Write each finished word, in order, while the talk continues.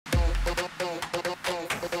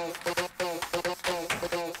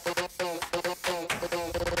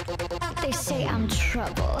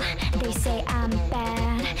trouble. They say I'm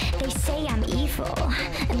bad, they say I'm evil,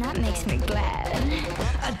 and that makes me glad.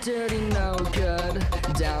 A dirty no good,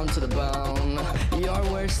 down to the bone. Your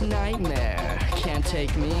worst nightmare can't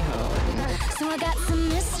take me home. So I got some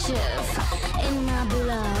mischief in my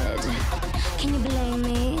blood. Can you blame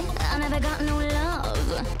me? I never got no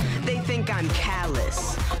love. They think I'm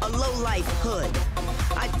callous, a low-life hood.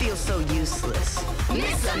 I feel so useless.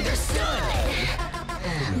 Misunderstood!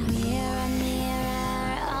 Mirror,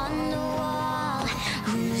 mirror on the wall,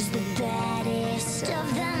 who's the baddest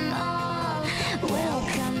of them all?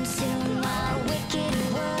 Welcome to my wicked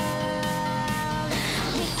world,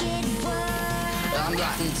 wicked world. I'm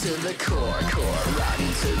rotten to the core,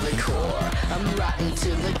 rotten to the core. I'm rotten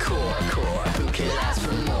to the core. Who could ask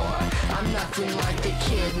for more? I'm nothing like the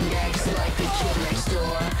kid next, like the kid next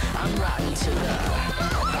door. I'm rotten to the core.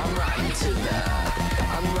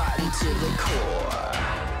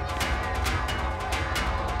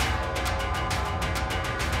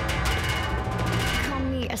 Call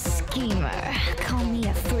me a schemer, call me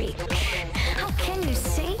a freak. How can you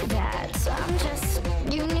say that? I'm just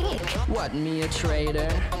unique. What, me a traitor?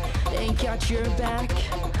 Ain't got your back?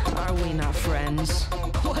 Are we not friends?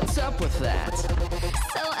 What's up with that?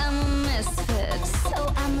 So I'm a misfit,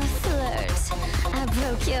 so I'm a flirt. I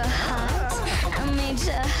broke your heart, I made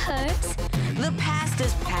you hurt. The past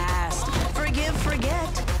is past. Forgive,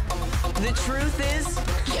 forget. The truth is,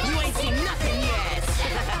 you ain't seen nothing yet.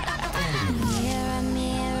 Mirror,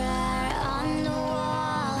 mirror on the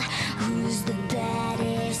wall, who's the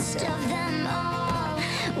baddest of them all?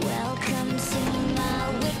 Welcome to my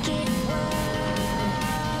wicked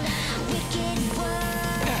world, wicked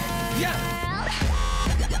world. Yeah.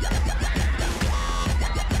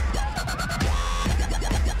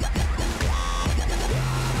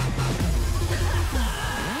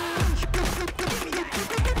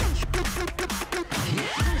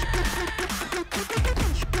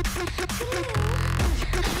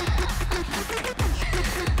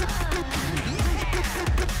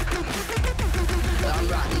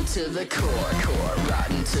 To the core,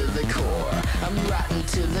 rotten to the core. I'm rotten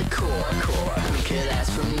to the core. Who could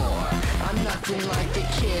ask for more? I'm nothing like the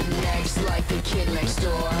kid next, like the kid next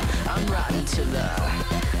door. I'm rotten to the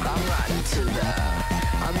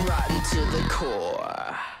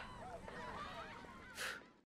core.